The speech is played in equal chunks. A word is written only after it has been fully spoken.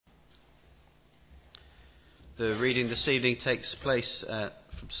The reading this evening takes place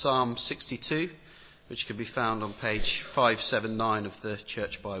from Psalm 62, which can be found on page 579 of the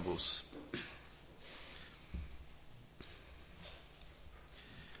Church Bibles.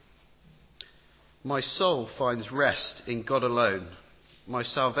 My soul finds rest in God alone. My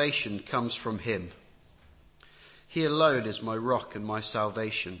salvation comes from him. He alone is my rock and my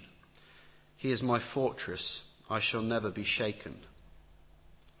salvation. He is my fortress. I shall never be shaken.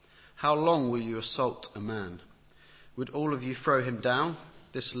 How long will you assault a man? Would all of you throw him down,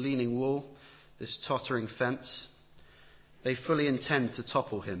 this leaning wall, this tottering fence? They fully intend to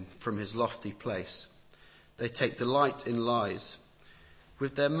topple him from his lofty place. They take delight in lies.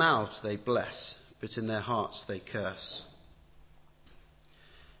 With their mouths they bless, but in their hearts they curse.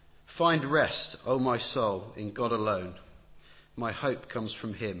 Find rest, O my soul, in God alone. My hope comes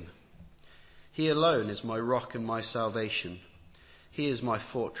from him. He alone is my rock and my salvation. He is my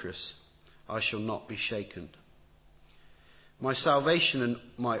fortress. I shall not be shaken. My salvation and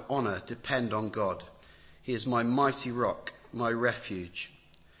my honour depend on God. He is my mighty rock, my refuge.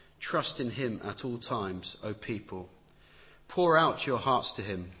 Trust in him at all times, O people. Pour out your hearts to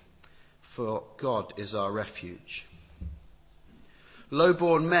him, for God is our refuge.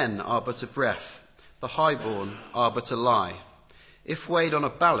 Low-born men are but a breath, the high-born are but a lie. If weighed on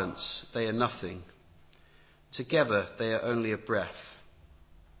a balance, they are nothing. Together they are only a breath.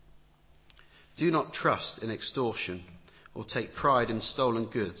 Do not trust in extortion, or take pride in stolen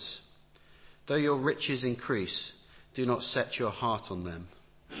goods. Though your riches increase, do not set your heart on them.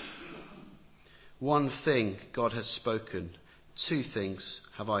 One thing God has spoken, two things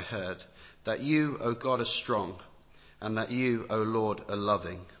have I heard, that you, O God, are strong, and that you, O Lord, are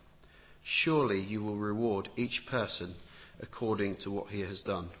loving. Surely you will reward each person according to what he has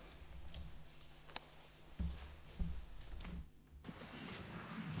done.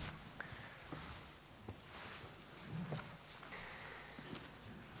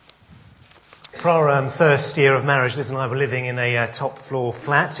 For our first year of marriage, Liz and I were living in a top-floor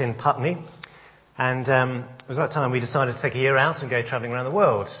flat in Putney. And it was that time we decided to take a year out and go travelling around the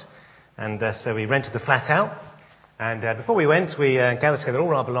world. And so we rented the flat out. And before we went, we gathered together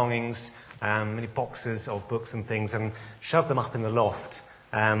all our belongings, many boxes of books and things, and shoved them up in the loft,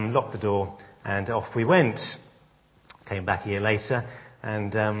 locked the door, and off we went. Came back a year later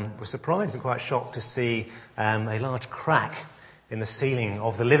and were surprised and quite shocked to see a large crack in the ceiling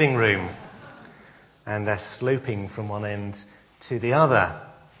of the living room, and sloping from one end to the other.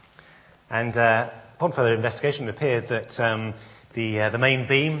 And upon further investigation, it appeared that the main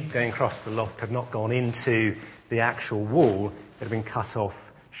beam going across the loft had not gone into the actual wall. It had been cut off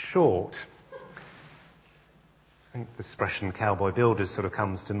short. I think the expression cowboy builders sort of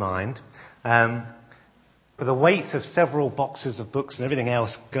comes to mind. But the weight of several boxes of books and everything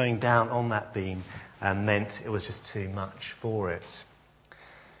else going down on that beam meant it was just too much for it.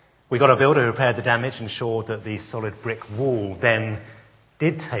 We got a builder who repaired the damage and ensured that the solid brick wall then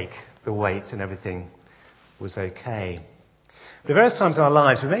did take the weight and everything was okay. But at various times in our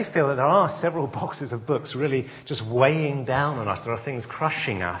lives, we may feel that there are several boxes of books really just weighing down on us. There are things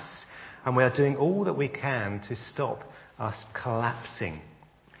crushing us, and we are doing all that we can to stop us collapsing.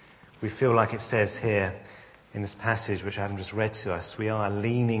 We feel like it says here in this passage, which Adam just read to us, we are a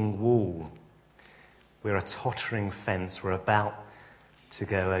leaning wall. We're a tottering fence. We're about to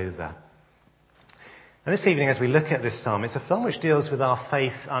go over. And this evening, as we look at this psalm, it's a psalm which deals with our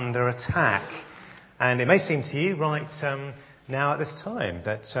faith under attack. And it may seem to you right now at this time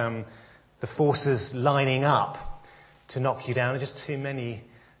that the forces lining up to knock you down are just too many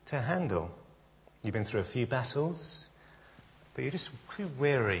to handle. You've been through a few battles, but you're just too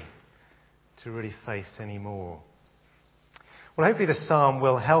weary to really face any more. Well, hopefully the psalm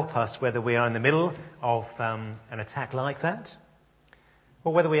will help us whether we are in the middle of an attack like that,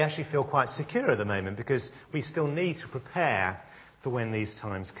 or whether we actually feel quite secure at the moment, because we still need to prepare for when these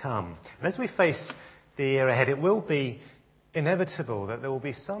times come. And as we face the year ahead, it will be inevitable that there will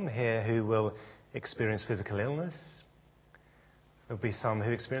be some here who will experience physical illness. There will be some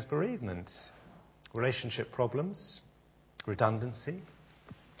who experience bereavement, relationship problems, redundancy,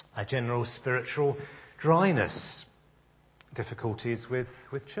 a general spiritual dryness, difficulties with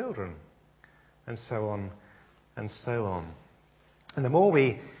children, and so on and so on. And the more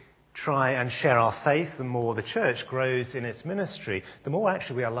we try and share our faith, the more the church grows in its ministry, the more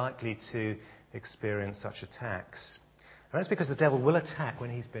actually we are likely to experience such attacks. And that's because the devil will attack when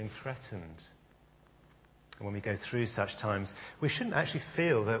he's being threatened. And when we go through such times, we shouldn't actually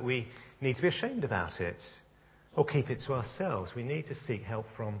feel that we need to be ashamed about it or keep it to ourselves. We need to seek help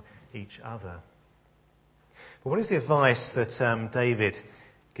from each other. But what is the advice that David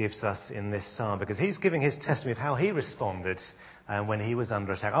gives us in this psalm, because he's giving his testimony of how he responded when he was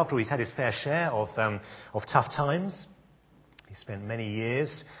under attack. After all, he's had his fair share of tough times. He spent many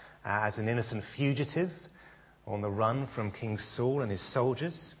years as an innocent fugitive on the run from King Saul and his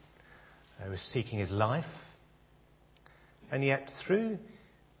soldiers who were seeking his life. And yet, through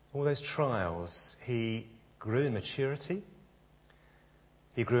all those trials, he grew in maturity.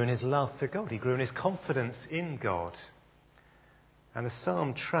 He grew in his love for God. He grew in his confidence in God. And the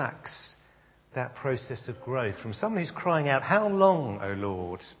psalm tracks that process of growth from someone who's crying out, "How long, O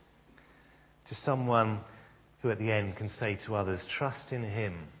Lord?" to someone who at the end can say to others, "Trust in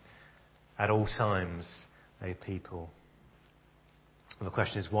him at all times, O people." And the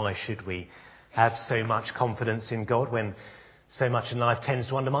question is, why should we have so much confidence in God when so much in life tends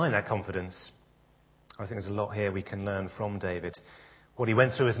to undermine that confidence? I think there's a lot here we can learn from David. What he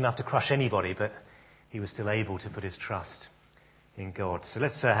went through was enough to crush anybody, but he was still able to put his trust in God. So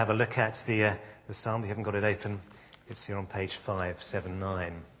let's have a look at the psalm. If you haven't got it open, it's here on page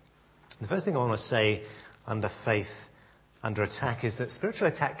 579. The first thing I want to say under faith, under attack, is that spiritual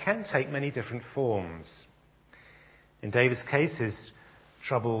attack can take many different forms. In David's case, his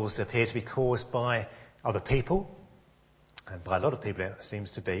troubles appear to be caused by other people, and by a lot of people it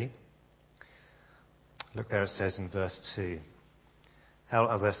seems to be. Look there, it says in verse 3,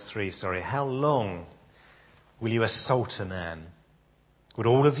 "How long will you assault a man? Would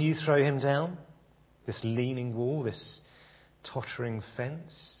all of you throw him down? This leaning wall, this tottering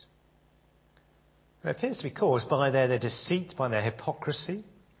fence?" And it appears to be caused by their deceit, by their hypocrisy.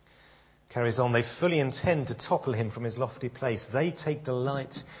 Carries on, "They fully intend to topple him from his lofty place. They take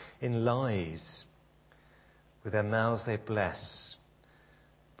delight in lies. With their mouths they bless,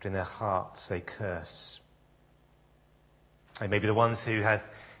 but in their hearts they curse." They may be the ones who have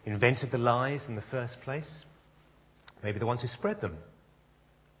invented the lies in the first place. Maybe the ones who spread them.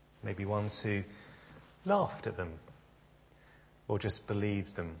 Maybe ones who laughed at them or just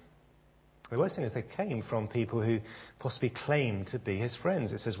believed them. The worst thing is they came from people who possibly claimed to be his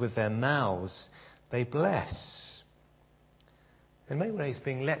friends. It says, "With their mouths they bless." In many ways,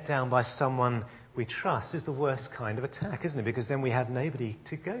 being let down by someone we trust is the worst kind of attack, isn't it? Because then we have nobody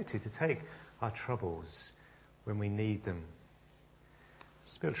to go to take our troubles when we need them.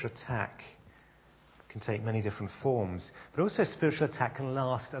 Spiritual attack can take many different forms, but also spiritual attack can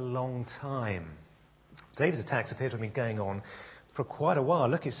last a long time. David's attacks appear to have been going on for quite a while.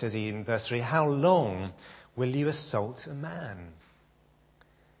 Look, it says in verse 3, "How long will you assault a man?"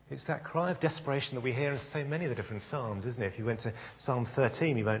 It's that cry of desperation that we hear in so many of the different psalms, isn't it? If you went to Psalm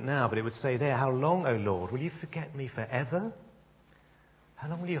 13, you won't now, but it would say there, "How long, O Lord, will you forget me forever? How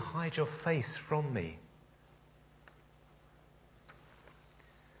long will you hide your face from me?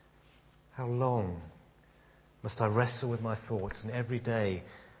 How long must I wrestle with my thoughts and every day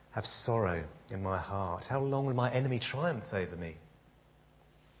have sorrow in my heart? How long will my enemy triumph over me?"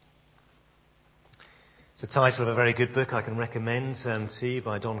 It's the title of a very good book I can recommend to you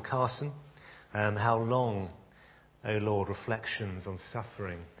by Don Carson. How Long, O Lord? Reflections on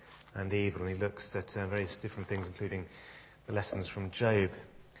Suffering and Evil. And he looks at various different things, including the lessons from Job.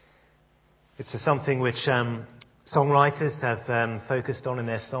 It's something which songwriters have focused on in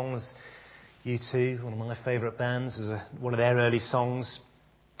their songs. U2, one of my favourite bands, was one of their early songs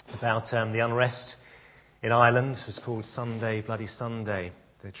about the unrest in Ireland. It was called Sunday, Bloody Sunday,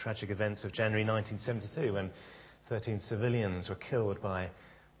 the tragic events of January 1972 when 13 civilians were killed by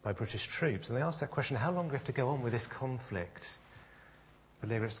British troops. And they asked that question, how long do we have to go on with this conflict? The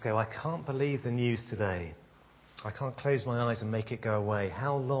lyrics go, "I can't believe the news today. I can't close my eyes and make it go away.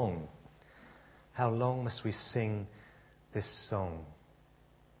 How long? How long must we sing this song?"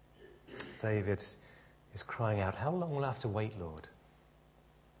 David is crying out, "How long will I have to wait, Lord?"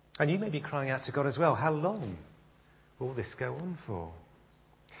 And you may be crying out to God as well, "How long will this go on for?"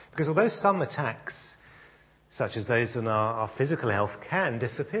 Because although some attacks, such as those on our physical health, can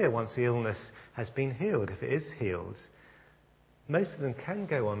disappear once the illness has been healed, if it is healed, most of them can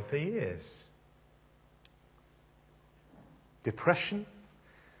go on for years. Depression,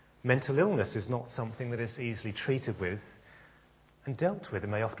 mental illness is not something that is easily treated with and dealt with. It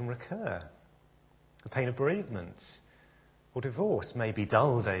may often recur. The pain of bereavement or divorce may be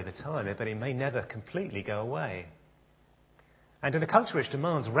dulled over time, but it may never completely go away. And in a culture which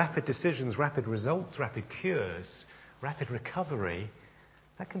demands rapid decisions, rapid results, rapid cures, rapid recovery,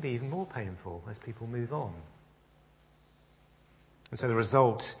 that can be even more painful as people move on. And so the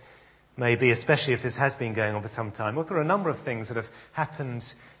result may be, especially if this has been going on for some time, well, there are a number of things that have happened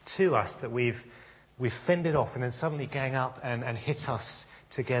to us that we've fended off and then suddenly gang up and hit us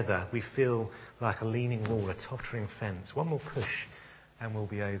together. We feel like a leaning wall, a tottering fence. One more push and will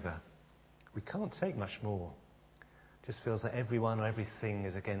be over. We can't take much more. It just feels like everyone or everything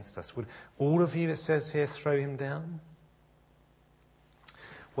is against us. Would all of you, it says here, throw him down?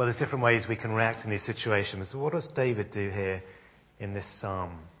 Well, there's different ways we can react in these situations. So what does David do here in this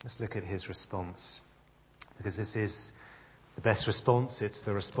psalm? Let's look at his response. Because this is the best response. It's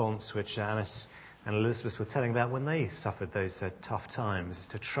the response which Alice and Elizabeth were telling about when they suffered those tough times. It's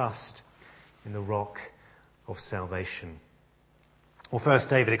to trust in the rock of salvation. Well, first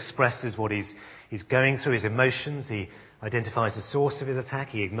David expresses what he's going through, his emotions. He identifies the source of his attack.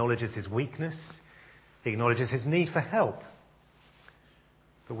 He acknowledges his weakness. He acknowledges his need for help.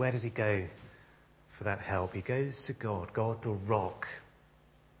 But where does he go for that help? He goes to God, God the rock.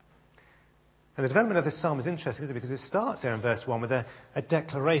 And the development of this psalm is interesting, isn't it? Because it starts there in verse 1 with a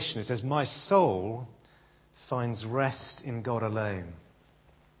declaration. It says, my soul finds rest in God alone.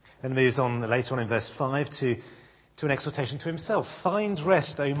 Then it moves on later on in verse 5 to an exhortation to himself. Find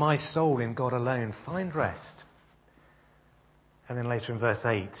rest, O my soul, in God alone. Find rest. And then later in verse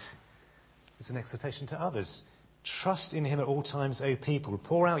 8, there's an exhortation to others. Trust in him at all times, O people.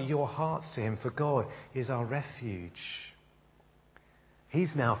 Pour out your hearts to him, for God is our refuge.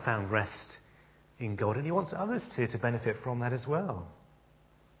 He's now found rest in God, and he wants others to benefit from that as well.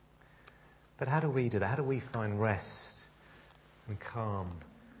 But how do we do that? How do we find rest and calm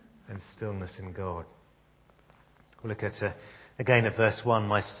and stillness in God? We'll look at, again at verse 1.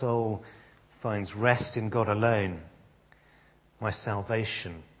 My soul finds rest in God alone. My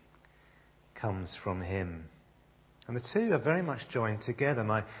salvation comes from him. And the two are very much joined together.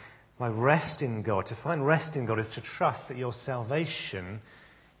 My rest in God, to find rest in God is to trust that your salvation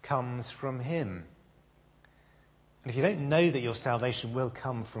comes from him. And if you don't know that your salvation will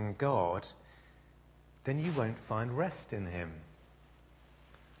come from God, then you won't find rest in him.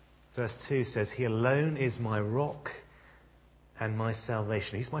 Verse 2 says, he alone is my rock and my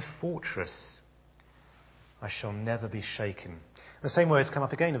salvation. He's my fortress. I shall never be shaken. The same words come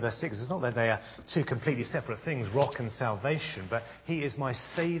up again in verse 6. It's not that they are two completely separate things, rock and salvation, but he is my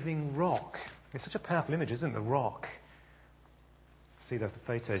saving rock. It's such a powerful image, isn't it? The rock. See the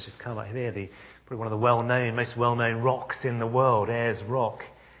photos just come up here. Probably one of the most well-known rocks in the world, Ayers Rock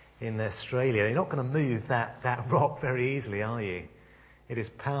in Australia. You're not going to move that rock very easily, are you? It is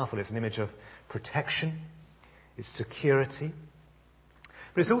powerful. It's an image of protection. It's security.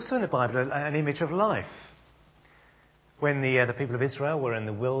 But it's also in the Bible an image of life. When the people of Israel were in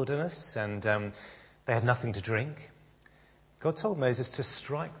the wilderness and they had nothing to drink, God told Moses to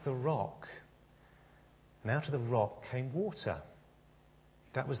strike the rock. And out of the rock came water.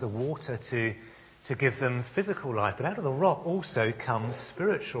 That was the water to give them physical life. But out of the rock also comes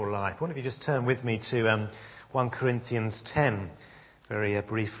spiritual life. Why don't you just turn with me to 1 Corinthians 10, very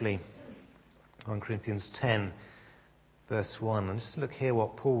briefly. 1 Corinthians 10, verse 1. And just look here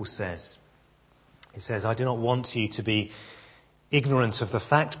what Paul says. He says, I do not want you to be ignorant of the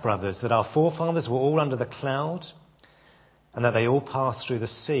fact, brothers, that our forefathers were all under the cloud and that they all passed through the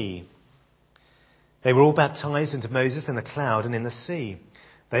sea. They were all baptized into Moses in the cloud and in the sea.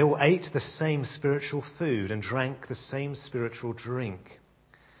 They all ate the same spiritual food and drank the same spiritual drink.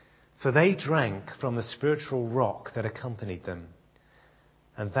 For they drank from the spiritual rock that accompanied them.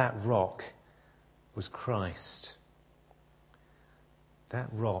 And that rock was Christ. That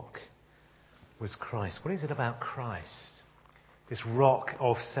rock was Christ. What is it about Christ? This rock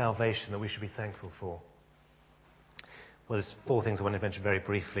of salvation that we should be thankful for. Well, there's four things I want to mention very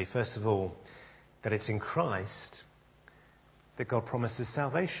briefly. First of all, that it's in Christ that God promises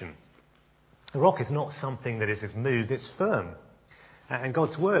salvation. The rock is not something that is moved, it's firm. And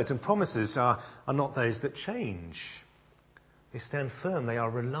God's words and promises are not those that change. They stand firm, they are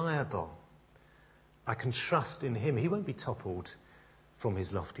reliable. I can trust in him. He won't be toppled from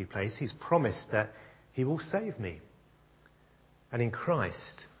his lofty place. He's promised that he will save me. And in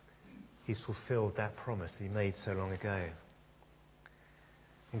Christ, he's fulfilled that promise he made so long ago.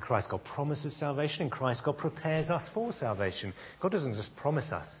 In Christ, God promises salvation. In Christ, God prepares us for salvation. God doesn't just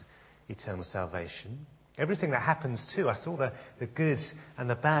promise us eternal salvation. Everything that happens to us, all the good and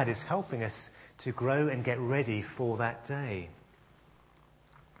the bad, is helping us to grow and get ready for that day.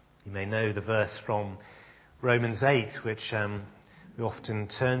 You may know the verse from Romans 8, which we often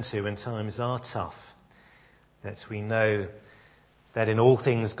turn to when times are tough. That we know that in all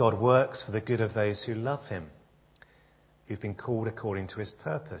things God works for the good of those who love him, who've been called according to his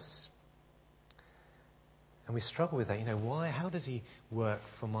purpose. And we struggle with that. Why? How does he work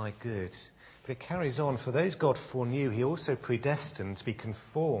for my good? But it carries on. For those God foreknew, he also predestined to be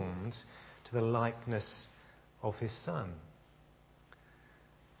conformed to the likeness of his Son.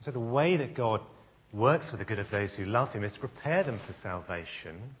 So the way that God works for the good of those who love him is to prepare them for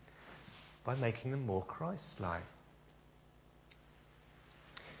salvation by making them more Christ-like.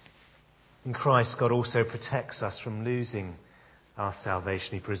 In Christ, God also protects us from losing our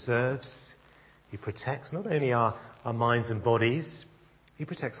salvation. He preserves, he protects not only our minds and bodies, he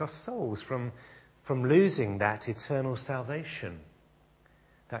protects our souls from losing that eternal salvation,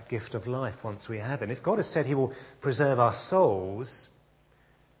 that gift of life once we have it. And if God has said he will preserve our souls,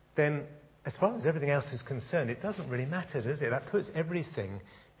 then as far as everything else is concerned, it doesn't really matter, does it? That puts everything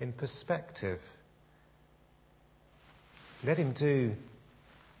in perspective. Let him do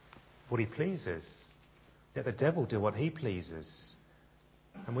what he pleases. Let the devil do what he pleases.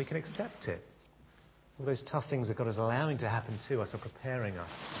 And we can accept it. All those tough things that God is allowing to happen to us are preparing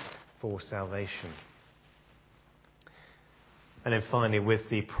us for salvation. And then finally, with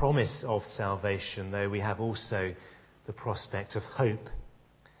the promise of salvation, though, we have also the prospect of hope.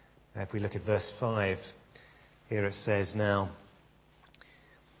 Now, if we look at verse 5, here it says, "Now,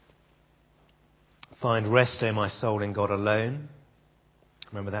 find rest, O my soul, in God alone."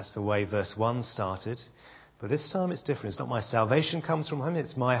 Remember, that's the way verse 1 started. But this time it's different. It's not my salvation comes from him,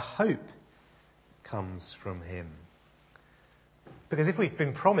 it's my hope comes from him. Because if we've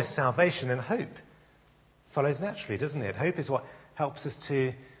been promised salvation, then hope follows naturally, doesn't it? Hope is what helps us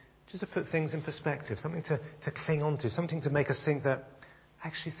to put things in perspective, something to cling on to, something to make us think that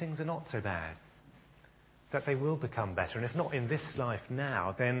actually things are not so bad, that they will become better. And if not in this life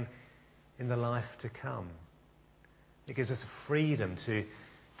now, then in the life to come. It gives us a freedom to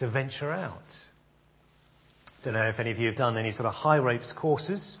venture out. Don't know if any of you have done any sort of high ropes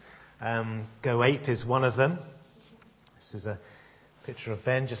courses. Go Ape is one of them. This is a picture of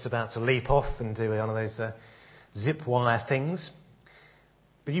Ben just about to leap off and do one of those zip wire things.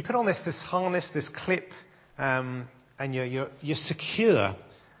 But you put on this harness, this clip, and you're secure.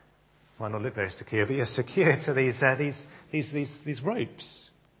 Might not look very secure, but you're secure to these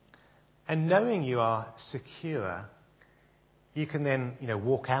ropes. And knowing you are secure, you can then,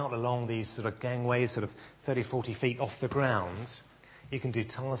 walk out along these sort of gangways, sort of 30, 40 feet off the ground. You can do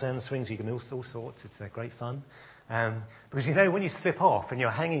Tarzan swings. You can do all sorts. It's great fun. Because when you slip off and you're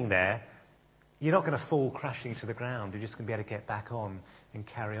hanging there, you're not going to fall crashing to the ground. You're just going to be able to get back on and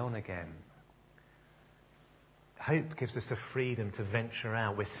carry on again. Hope gives us the freedom to venture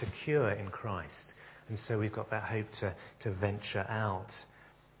out. We're secure in Christ. And so we've got that hope to venture out.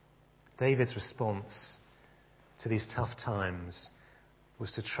 David's response to these tough times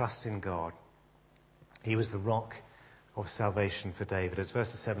was to trust in God. He was the rock of salvation for David. As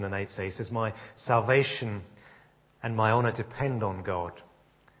verses 7 and 8 say, he says, "My salvation and my honour depend on God.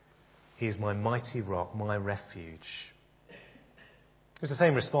 He is my mighty rock, my refuge." It was the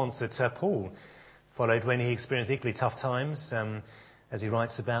same response that Paul followed when he experienced equally tough times. As he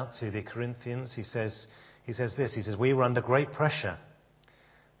writes about to the Corinthians, he says this, he says, "We were under great pressure,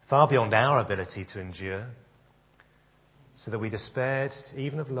 far beyond our ability to endure, so that we despaired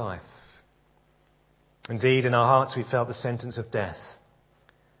even of life. Indeed, in our hearts we felt the sentence of death.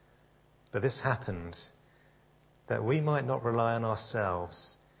 But this happened that we might not rely on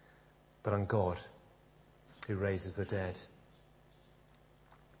ourselves, but on God, who raises the dead."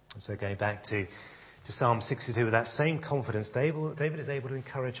 And so going back to Psalm 62, with that same confidence, David is able to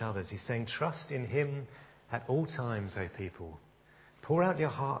encourage others. He's saying, trust in him at all times, O people. Pour out your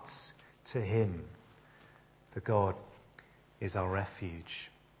hearts to him, for God is our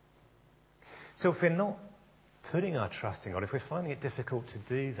refuge. So if we're not putting our trust in God, if we're finding it difficult to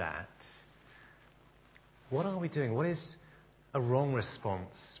do that, what are we doing? What is a wrong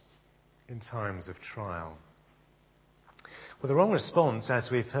response in times of trial? Well, the wrong response,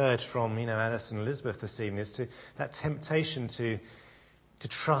 as we've heard from Alice and Elizabeth this evening, is to that temptation to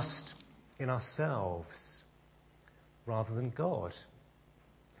trust in ourselves rather than God,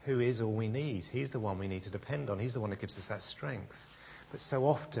 who is all we need. He's the one we need to depend on. He's the one who gives us that strength. But so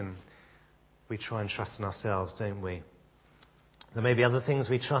often we try and trust in ourselves, don't we? There may be other things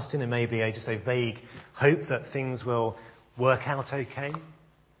we trust in. It may be just a vague hope that things will work out okay.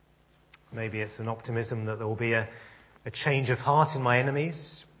 Maybe it's an optimism that there will be a change of heart in my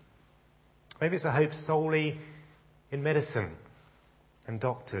enemies. Maybe it's a hope solely in medicine and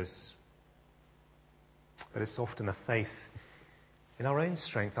doctors. But it's often a faith in our own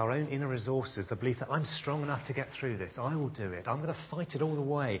strength, our own inner resources, the belief that I'm strong enough to get through this. I will do it. I'm going to fight it all the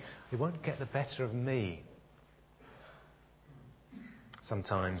way. It won't get the better of me.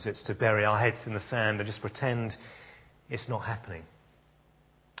 Sometimes it's to bury our heads in the sand and just pretend it's not happening.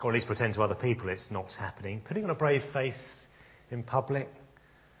 Or at least pretend to other people it's not happening. Putting on a brave face in public,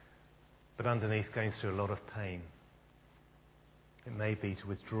 but underneath going through a lot of pain. It may be to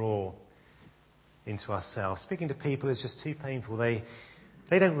withdraw into ourselves. Speaking to people is just too painful. They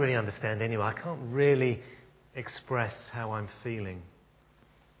don't really understand anyway. I can't really express how I'm feeling.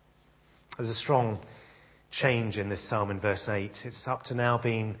 There's a strong change in this psalm in verse 8. It's up to now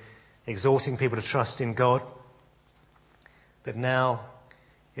been exhorting people to trust in God, but now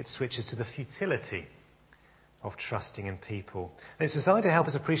it switches to the futility of trusting in people. And it's designed to help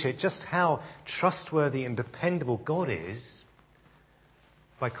us appreciate just how trustworthy and dependable God is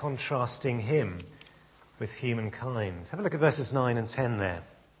by contrasting him with humankind. Have a look at verses 9 and 10 there.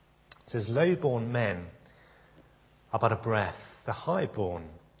 It says, "Low-born men are but a breath, the high-born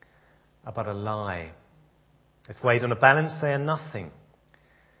are but a lie. If weighed on a balance, they are nothing.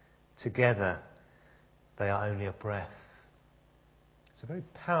 Together, they are only a breath." It's a very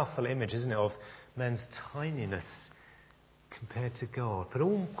powerful image, isn't it, of men's tininess compared to God. But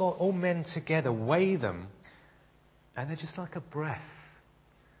all men together, weigh them, and they're just like a breath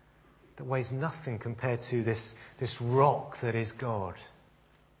that weighs nothing compared to this rock that is God.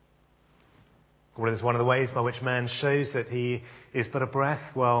 What is one of the ways by which man shows that he is but a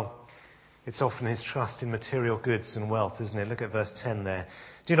breath? Well, it's often his trust in material goods and wealth, isn't it? Look at verse 10 there.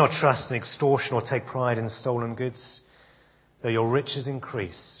 "Do not trust in extortion or take pride in stolen goods. Though your riches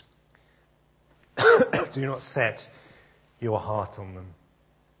increase, do not set your heart on them."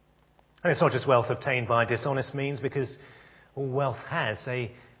 And it's not just wealth obtained by dishonest means, because all wealth has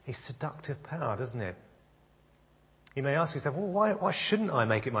a seductive power, doesn't it? You may ask yourself, well, why shouldn't I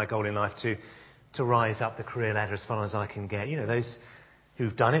make it my goal in life to rise up the career ladder as far as I can get? You know, those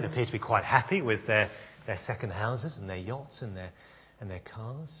who've done it appear to be quite happy with their second houses and their yachts and their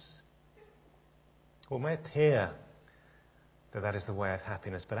cars. Well, it may appear that is the way of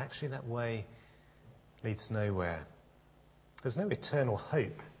happiness, but actually that way leads nowhere. There's no eternal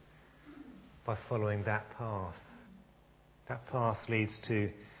hope by following that path. That path leads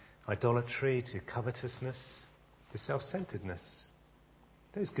to idolatry, to covetousness, to self-centeredness.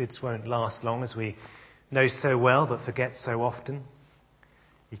 Those goods won't last long, as we know so well but forget so often.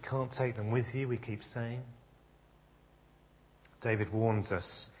 You can't take them with you, we keep saying. David warns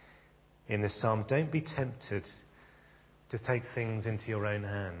us in this psalm, don't be tempted to take things into your own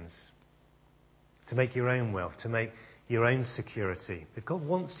hands, to make your own wealth, to make your own security. If God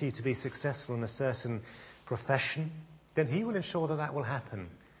wants you to be successful in a certain profession, then he will ensure that will happen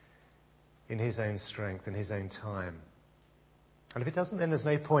in his own strength and his own time. And if it doesn't, then there's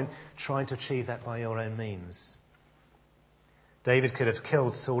no point trying to achieve that by your own means. David could have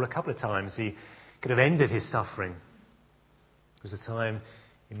killed Saul a couple of times. He could have ended his suffering. There was a time,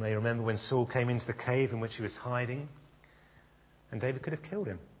 you may remember, when Saul came into the cave in which he was hiding, and David could have killed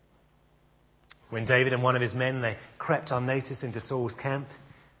him. When David and one of his men, they crept unnoticed into Saul's camp,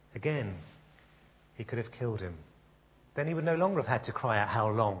 again, he could have killed him. Then he would no longer have had to cry out, "How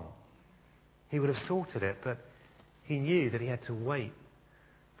long?" He would have sorted it, but he knew that he had to wait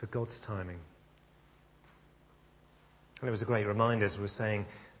for God's timing. And it was a great reminder, as we were saying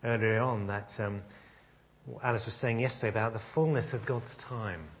earlier on, that what Alice was saying yesterday about the fullness of God's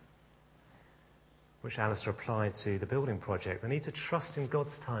time, which Alistair applied to the building project. We need to trust in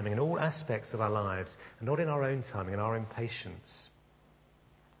God's timing in all aspects of our lives, and not in our own timing and our impatience.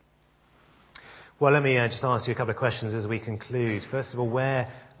 Well, let me just ask you a couple of questions as we conclude. First of all,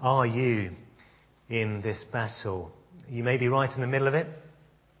 where are you in this battle? You may be right in the middle of it,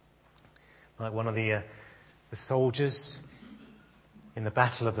 like one of the soldiers in the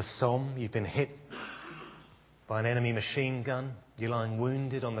Battle of the Somme. You've been hit by an enemy machine gun. You're lying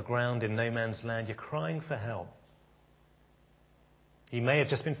wounded on the ground in no man's land. You're crying for help. You may have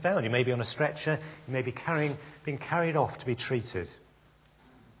just been found. You may be on a stretcher. You may be being carried off to be treated.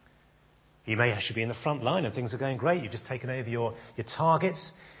 You may actually be in the front line and things are going great. You've just taken over your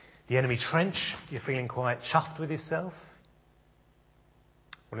targets, the enemy trench. You're feeling quite chuffed with yourself.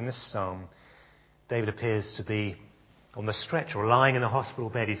 Well, in this psalm, David appears to be on the stretcher or lying in a hospital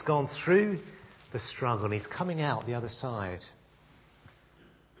bed. He's gone through the struggle and he's coming out the other side.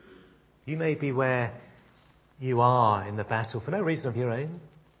 You may be where you are in the battle for no reason of your own.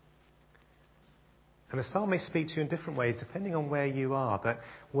 And the psalm may speak to you in different ways depending on where you are. But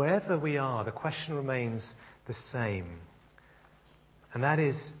wherever we are, the question remains the same. And that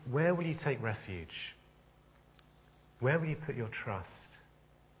is, where will you take refuge? Where will you put your trust?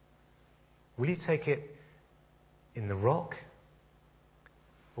 Will you take it in the rock?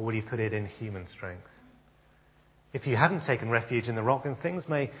 Or will you put it in human strength? If you haven't taken refuge in the rock, then things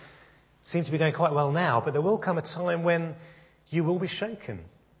may seem to be going quite well now, but there will come a time when you will be shaken.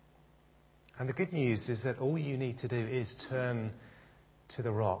 And the good news is that all you need to do is turn to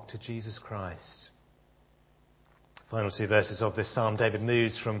the rock, to Jesus Christ. Final two verses of this psalm, David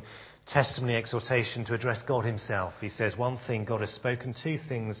moves from testimony, exhortation to address God himself. He says, one thing God has spoken, two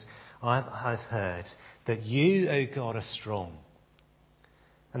things I've heard, that you, O God, are strong,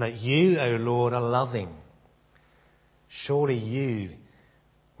 and that you, O Lord, are loving. Surely you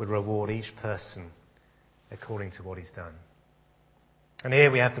would reward each person according to what he's done. And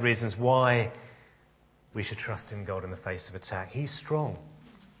here we have the reasons why we should trust in God in the face of attack. He's strong.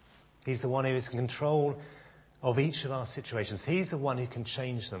 He's the one who is in control of each of our situations. He's the one who can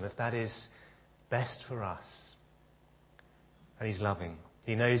change them if that is best for us. And he's loving.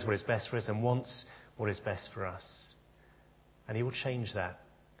 He knows what is best for us and wants what is best for us. And he will change that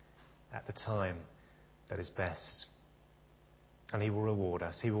at the time that is best. And he will reward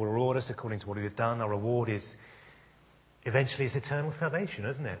us. He will reward us according to what we have done. Our reward is eventually is eternal salvation,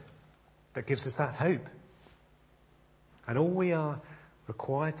 isn't it? That gives us that hope. And all we are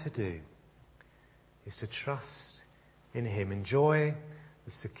required to do is to trust in him, enjoy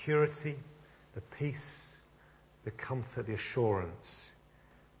the security, the peace, the comfort, the assurance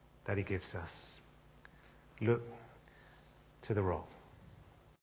that he gives us. Look to the rock.